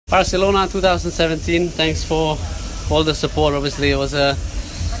Barcelona 2017, thanks for all the support. Obviously it was a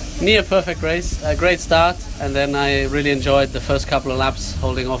near perfect race, a great start, and then I really enjoyed the first couple of laps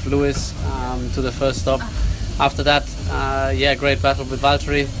holding off Lewis to the first stop. After that, great battle with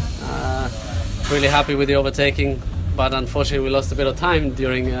Valtteri, really happy with the overtaking, but unfortunately we lost a bit of time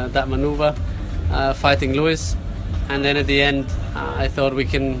during that maneuver fighting Lewis, and then at the end I thought we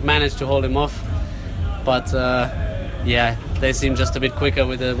can manage to hold him off, but they seemed just a bit quicker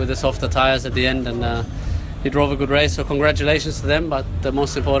with the softer tires at the end, and he drove a good race, so congratulations to them. But the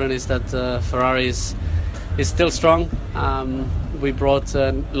most important is that Ferrari is still strong. We brought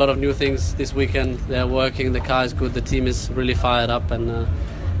a lot of new things this weekend. They're working, the car is good, the team is really fired up, and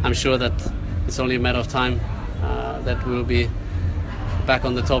I'm sure that it's only a matter of time that we'll be back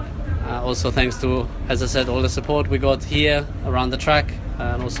on the top. Also thanks to, as I said, all the support we got here around the track,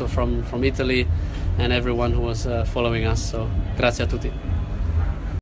 and also from Italy and everyone who was following us. So grazie a tutti.